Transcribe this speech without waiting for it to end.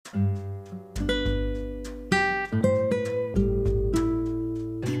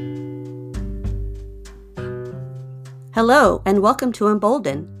Hello, and welcome to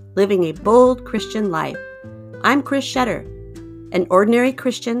Embolden, Living a Bold Christian Life. I'm Chris Shetter, an ordinary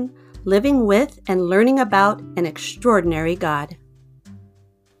Christian living with and learning about an extraordinary God.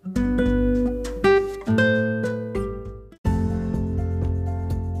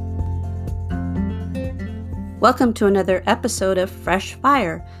 Welcome to another episode of Fresh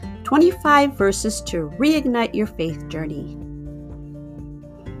Fire, 25 verses to reignite your faith journey.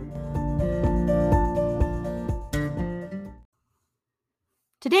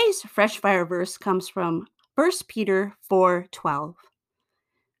 Today's Fresh Fire verse comes from 1 Peter 4:12.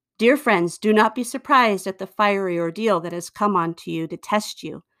 Dear friends, do not be surprised at the fiery ordeal that has come onto you to test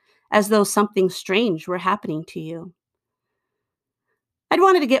you, as though something strange were happening to you. I'd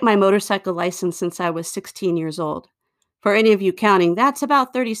wanted to get my motorcycle license since I was 16 years old. For any of you counting, that's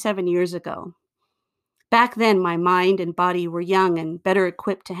about 37 years ago. Back then, my mind and body were young and better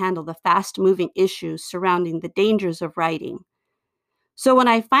equipped to handle the fast-moving issues surrounding the dangers of riding. So when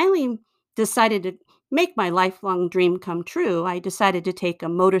I finally decided to make my lifelong dream come true, I decided to take a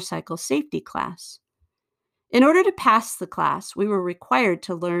motorcycle safety class. In order to pass the class, we were required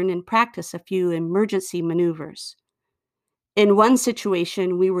to learn and practice a few emergency maneuvers. In one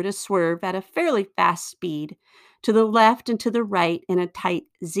situation, we were to swerve at a fairly fast speed to the left and to the right in a tight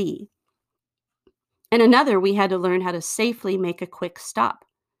Z. In another, we had to learn how to safely make a quick stop.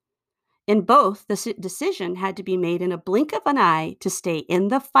 In both, the decision had to be made in a blink of an eye to stay in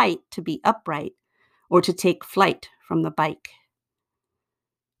the fight to be upright or to take flight from the bike.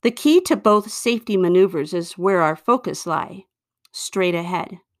 The key to both safety maneuvers is where our focus lies, straight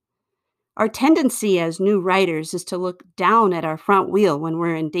ahead. Our tendency as new riders is to look down at our front wheel when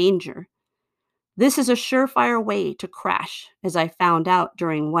we're in danger. This is a surefire way to crash, as I found out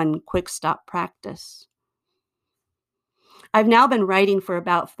during one quick stop practice. I've now been riding for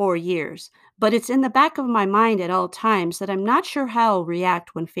about 4 years, but it's in the back of my mind at all times that I'm not sure how I'll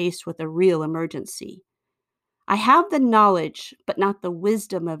react when faced with a real emergency. I have the knowledge, but not the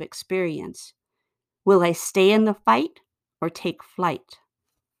wisdom of experience. Will I stay in the fight or take flight?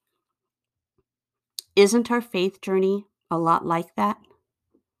 Isn't our faith journey a lot like that?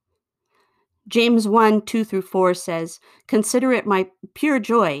 James 1:2-4 says, "Consider it my pure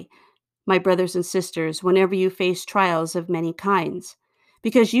joy, my brothers and sisters, whenever you face trials of many kinds,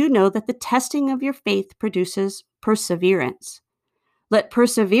 because you know that the testing of your faith produces perseverance. Let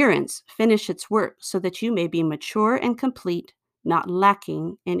perseverance finish its work so that you may be mature and complete, not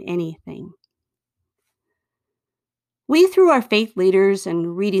lacking in anything." We, through our faith leaders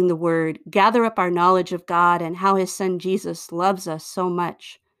and reading the Word, gather up our knowledge of God and how His Son Jesus loves us so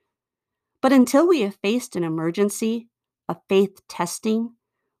much. But until we have faced an emergency, a faith testing,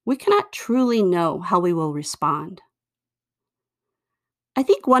 we cannot truly know how we will respond. I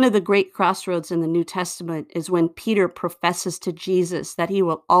think one of the great crossroads in the New Testament is when Peter professes to Jesus that he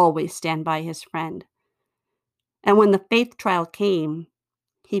will always stand by his friend. And when the faith trial came,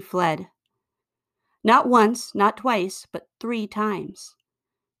 he fled. Not once, not twice, but 3 times.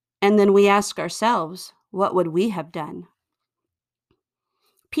 And then we ask ourselves, what would we have done?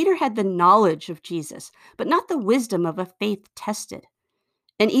 Peter had the knowledge of Jesus, but not the wisdom of a faith tested.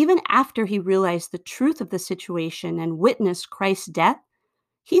 And even after he realized the truth of the situation and witnessed Christ's death,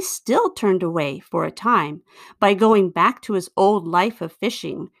 he still turned away for a time by going back to his old life of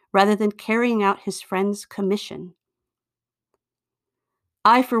fishing rather than carrying out his friend's commission.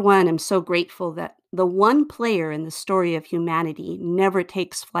 I, for one, am so grateful that the one player in the story of humanity never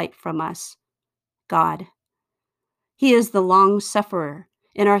takes flight from us, God. He is the long-sufferer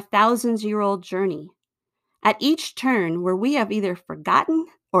in our thousands-year-old journey. At each turn where we have either forgotten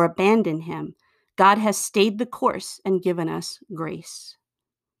or abandoned him, God has stayed the course and given us grace.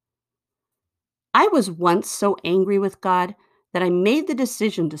 I was once so angry with God that I made the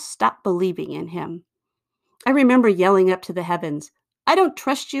decision to stop believing in him. I remember yelling up to the heavens, "I don't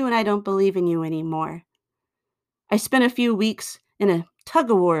trust you and I don't believe in you anymore." I spent a few weeks in a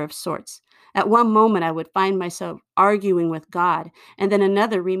tug-of-war of sorts. At one moment, I would find myself arguing with God, and then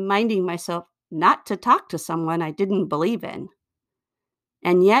another reminding myself not to talk to someone I didn't believe in.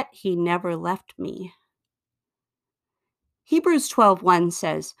 And yet, he never left me. Hebrews 12:1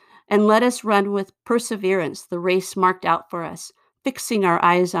 says, "And let us run with perseverance the race marked out for us, fixing our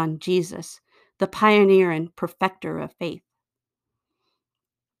eyes on Jesus, the pioneer and perfecter of faith."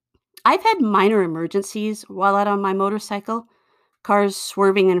 I've had minor emergencies while out on my motorcycle, cars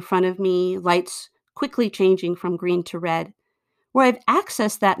swerving in front of me, lights quickly changing from green to red, where I've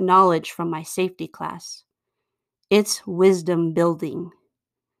accessed that knowledge from my safety class. It's wisdom building.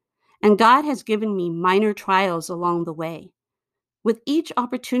 And God has given me minor trials along the way, with each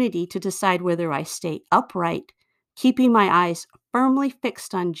opportunity to decide whether I stay upright, keeping my eyes firmly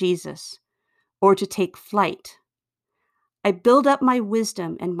fixed on Jesus, or to take flight. I build up my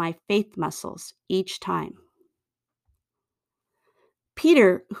wisdom and my faith muscles each time.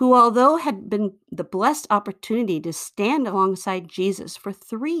 Peter, who although had been the blessed opportunity to stand alongside Jesus for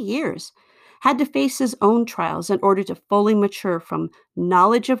 3 years, had to face his own trials in order to fully mature from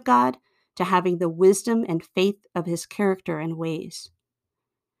knowledge of God to having the wisdom and faith of his character and ways.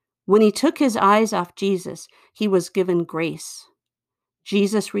 When he took his eyes off Jesus, he was given grace.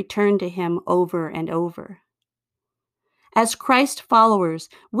 Jesus returned to him over and over. As Christ followers,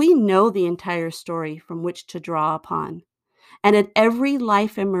 we know the entire story from which to draw upon. And at every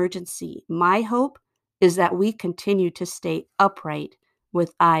life emergency, my hope is that we continue to stay upright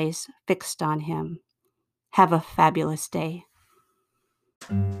with eyes fixed on him. Have a fabulous day.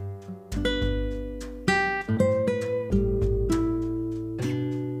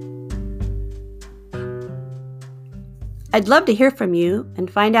 I'd love to hear from you and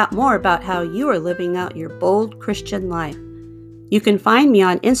find out more about how you are living out your bold Christian life. You can find me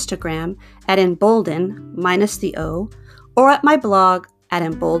on Instagram at embolden, minus the O, or at my blog at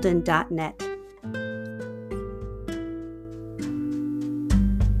embolden.net.